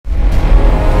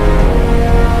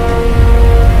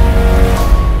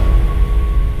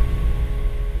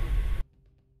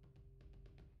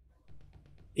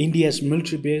India's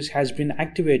military base has been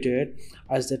activated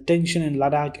as the tension in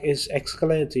Ladakh is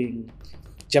escalating.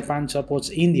 Japan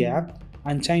supports India,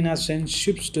 and China sends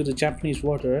ships to the Japanese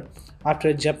water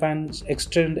after Japan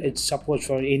extended its support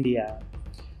for India.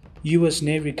 US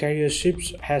Navy carrier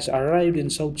ships has arrived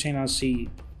in South China Sea.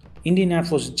 Indian Air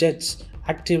Force jets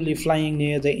actively flying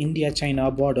near the India-China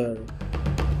border.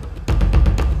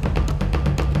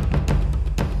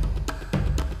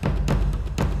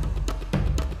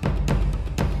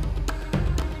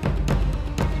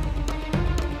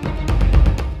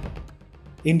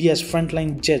 India's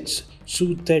frontline jets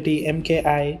Su-30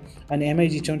 MKI and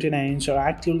MiG-29s are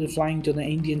actively flying to the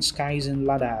Indian skies in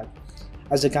Ladakh.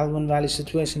 As the Galwan Valley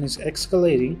situation is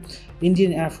escalating,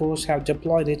 Indian Air Force have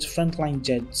deployed its frontline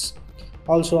jets.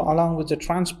 Also, along with the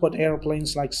transport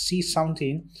aeroplanes like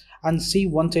C17 and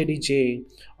C-130J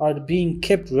are being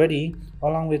kept ready,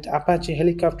 along with Apache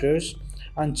helicopters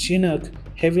and Chinook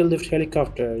heavy lift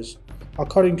helicopters,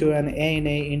 according to an ANA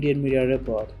Indian media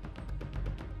report.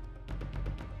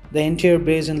 The entire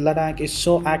base in Ladakh is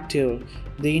so active,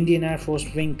 the Indian Air Force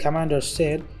Wing Commander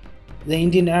said. The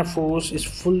Indian Air Force is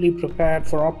fully prepared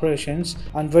for operations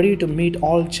and ready to meet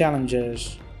all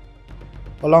challenges.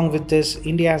 Along with this,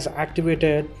 India has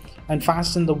activated and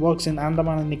fastened the works in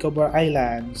Andaman and Nicobar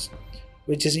Islands,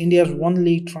 which is India's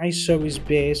only tri-service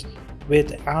base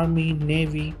with Army,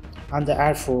 Navy and the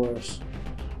Air Force.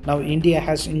 Now India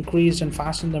has increased and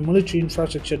fastened the military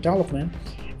infrastructure development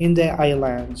in the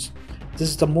islands. This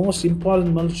is the most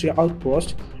important military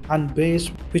outpost and base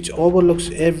which overlooks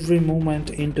every movement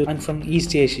into and from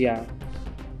East Asia,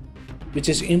 which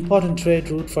is important trade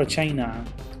route for China.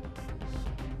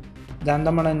 The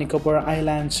Andaman and Nicobar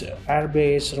Islands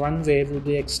airbase runway will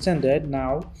be extended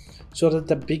now so that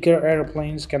the bigger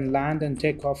aeroplanes can land and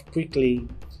take off quickly.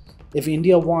 If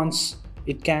India wants,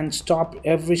 it can stop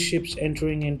every ships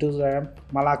entering into the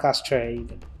Malacca Strait.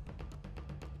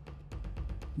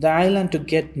 The island to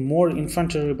get more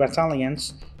infantry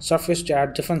battalions, surface-to-air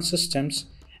defense systems,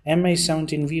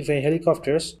 Mi-17 V5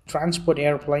 helicopters, transport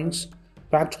airplanes,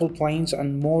 patrol planes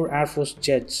and more Air Force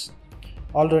jets.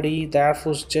 Already, the Air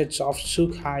Force jets of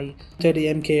Sukhoi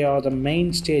 30 Mk are the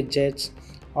mainstay jets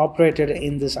operated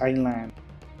in this island.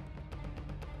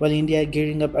 While India is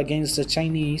gearing up against the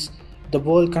Chinese, the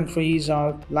world countries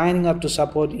are lining up to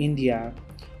support India.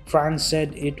 France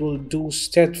said it will do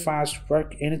steadfast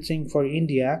work anything for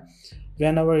India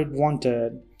whenever it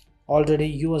wanted. Already,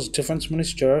 US Defense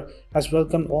Minister has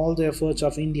welcomed all the efforts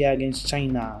of India against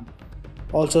China.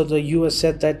 Also, the US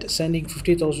said that sending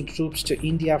 50,000 troops to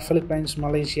India, Philippines,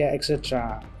 Malaysia,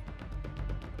 etc.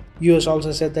 US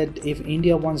also said that if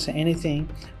India wants anything,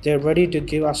 they are ready to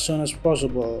give as soon as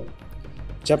possible.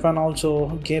 Japan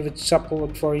also gave its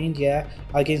support for India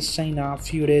against China a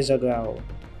few days ago.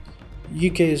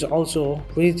 UK is also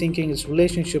rethinking its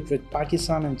relationship with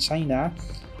Pakistan and China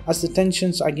as the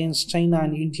tensions against China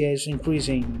and India is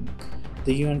increasing.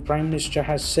 The UN Prime Minister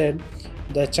has said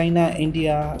the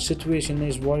China-India situation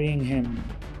is worrying him.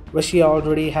 Russia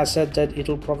already has said that it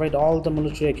will provide all the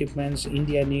military equipments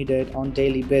India needed on a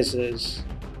daily basis.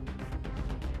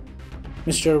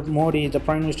 Mr. Modi, the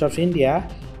Prime Minister of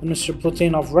India, and Mr.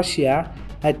 Putin of Russia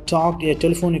had talked a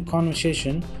telephonic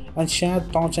conversation and shared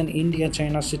thoughts on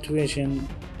India-China situation.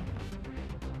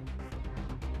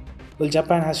 While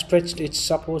Japan has stretched its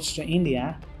supports to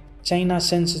India, China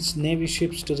sends its navy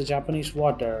ships to the Japanese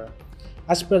water.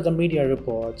 As per the media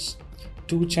reports,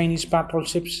 2 Chinese patrol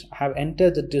ships have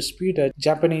entered the disputed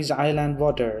Japanese island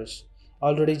waters.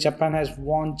 Already Japan has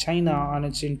warned China on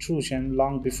its intrusion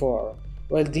long before.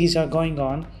 While these are going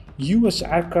on, US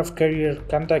aircraft carrier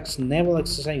conducts naval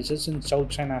exercises in South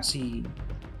China Sea.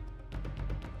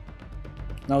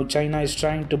 Now China is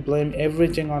trying to blame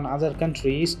everything on other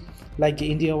countries, like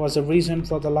India was the reason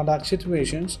for the Ladakh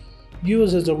situations,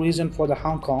 US is the reason for the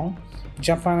Hong Kong,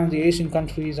 Japan and the Asian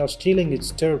countries are stealing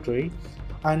its territory,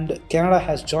 and Canada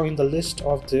has joined the list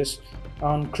of this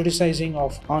on criticizing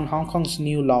on Hong Kong's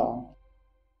new law.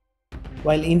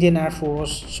 While Indian Air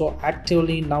Force so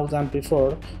actively now than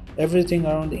before, everything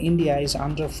around India is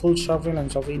under full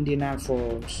surveillance of Indian Air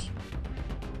Force.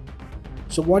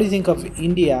 So what do you think of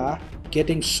India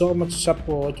getting so much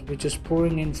support which is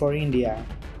pouring in for India?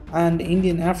 And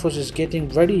Indian Air Force is getting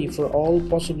ready for all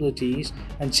possibilities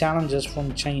and challenges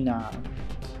from China.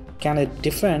 Can it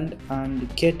defend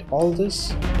and get all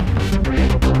this?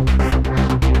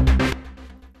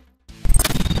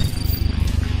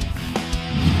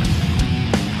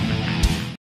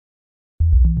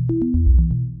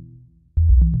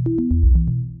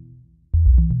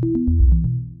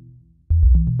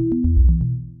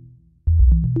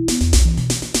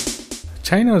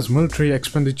 China's military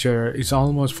expenditure is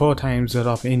almost 4 times that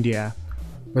of India,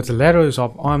 with the levels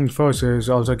of armed forces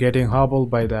also getting hobbled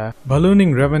by the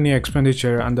ballooning revenue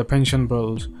expenditure and the pension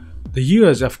bills. The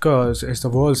US, of course, is the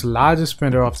world's largest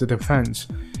spender of the defense,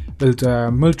 with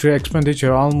military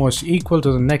expenditure almost equal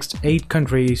to the next 8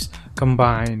 countries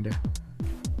combined.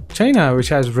 China, which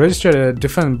has registered a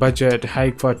defense budget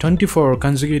hike for 24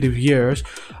 consecutive years,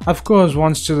 of course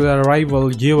wants to rival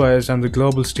US on the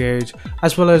global stage,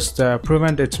 as well as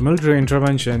prevent its military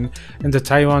intervention in the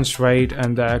Taiwan Strait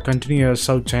and the continuous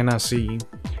South China Sea.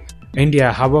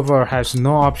 India, however, has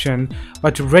no option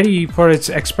but to ready for its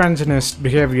expansionist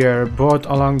behavior both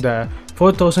along the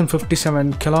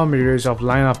 4,057 kilometers of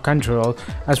line of control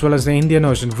as well as the Indian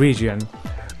Ocean region.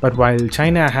 But while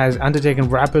China has undertaken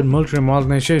rapid military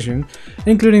modernization,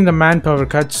 including the manpower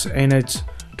cuts in its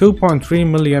 2.3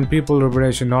 million people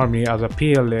liberation army or the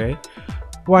PLA,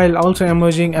 while also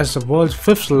emerging as the world's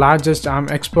 5th largest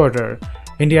arms exporter,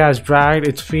 India has dragged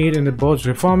its feet in both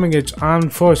reforming its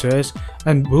armed forces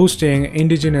and boosting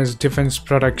indigenous defense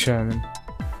production.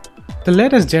 The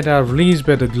latest data released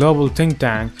by the global think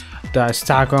tank, the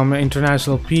Stockholm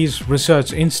International Peace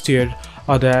Research Institute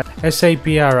or the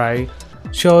SIPRI,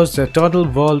 shows the total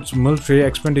world's military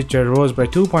expenditure rose by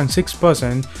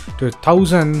 2.6% to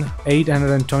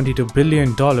 $1,822 billion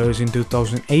in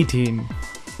 2018.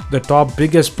 The top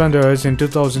biggest spenders in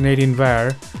 2018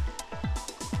 were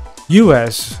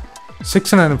US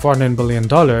 $614 billion,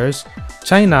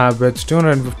 China with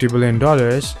 $250 billion,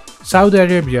 Saudi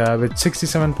Arabia with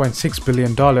 $67.6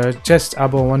 billion, just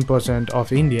above 1%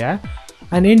 of India,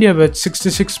 and India with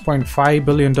 $66.5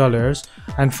 billion,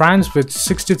 and France with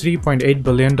 $63.8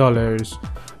 billion,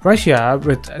 Russia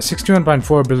with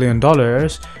 $61.4 billion,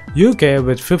 UK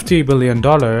with $50 billion,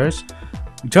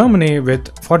 Germany with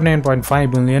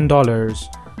 $49.5 billion,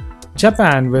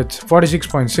 Japan with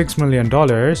 $46.6 million,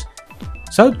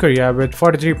 South Korea with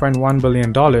 $43.1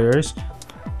 billion,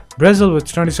 Brazil with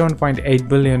 $27.8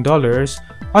 billion,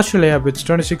 Australia with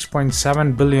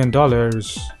 $26.7 billion.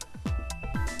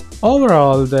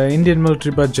 Overall, the Indian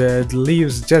military budget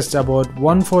leaves just about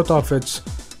 1/4 of its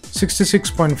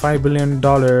 $66.5 billion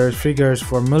figures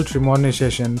for military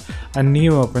modernization and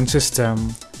new weapon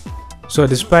system. So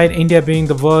despite India being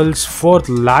the world's 4th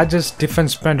largest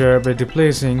defense spender by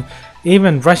replacing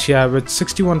even Russia with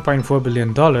 $61.4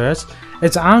 billion,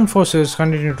 its armed forces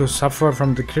continue to suffer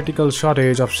from the critical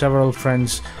shortage of several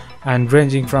fronts and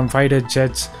ranging from fighter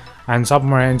jets and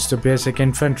submarines to basic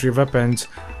infantry weapons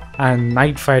and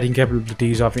night fighting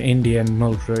capabilities of Indian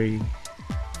military.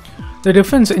 The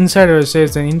Defense Insider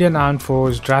says the Indian Armed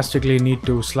Force drastically need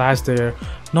to slash their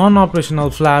non-operational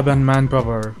flab and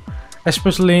manpower,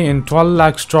 especially in 12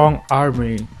 lakh strong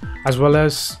army, as well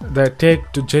as the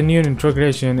take to genuine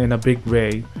integration in a big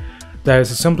way. There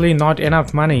is simply not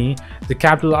enough money. The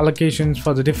capital allocations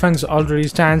for the defense already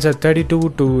stands at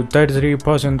 32 to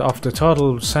 33% of the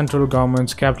total central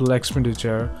government's capital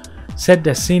expenditure, said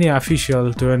a senior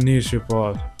official to a news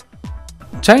report.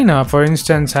 China, for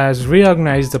instance, has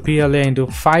reorganized the PLA into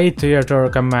 5 theater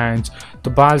commands to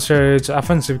bolster its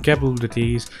offensive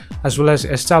capabilities as well as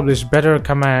establish better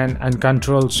command and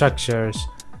control structures.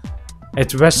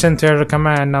 Its Western Theater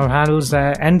Command now handles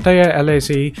the entire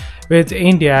LAC, with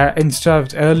India instead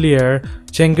of earlier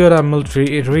Chengura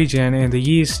military region in the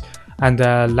east and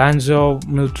the Lanzhou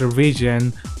military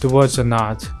region towards the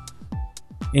north.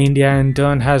 India in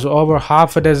turn has over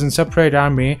half a dozen separate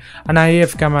army and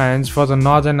IAF commands for the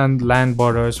northern and land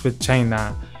borders with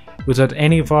China, without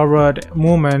any forward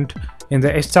movement in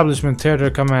the establishment theater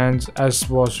commands, as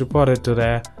was reported to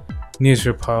the news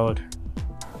report.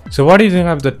 So what do you think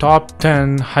of the top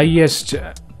 10 highest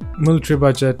military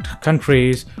budget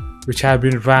countries which have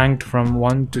been ranked from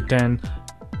 1 to 10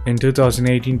 in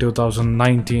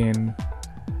 2018-2019?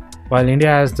 While India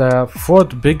has the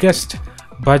 4th biggest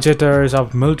budgeters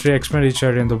of military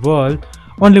expenditure in the world,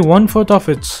 only 1/4 of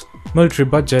its military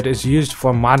budget is used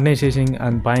for modernizing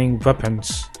and buying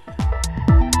weapons.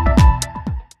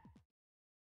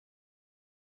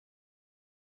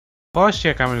 Post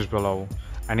your comments below,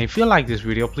 and if you like this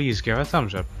video, please give a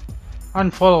thumbs up,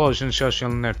 and follow us on social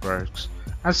networks,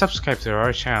 and subscribe to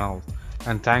our channel.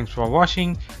 And thanks for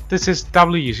watching. This is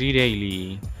WC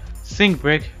Daily. Think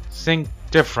big, think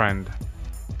different.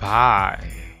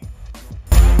 Bye.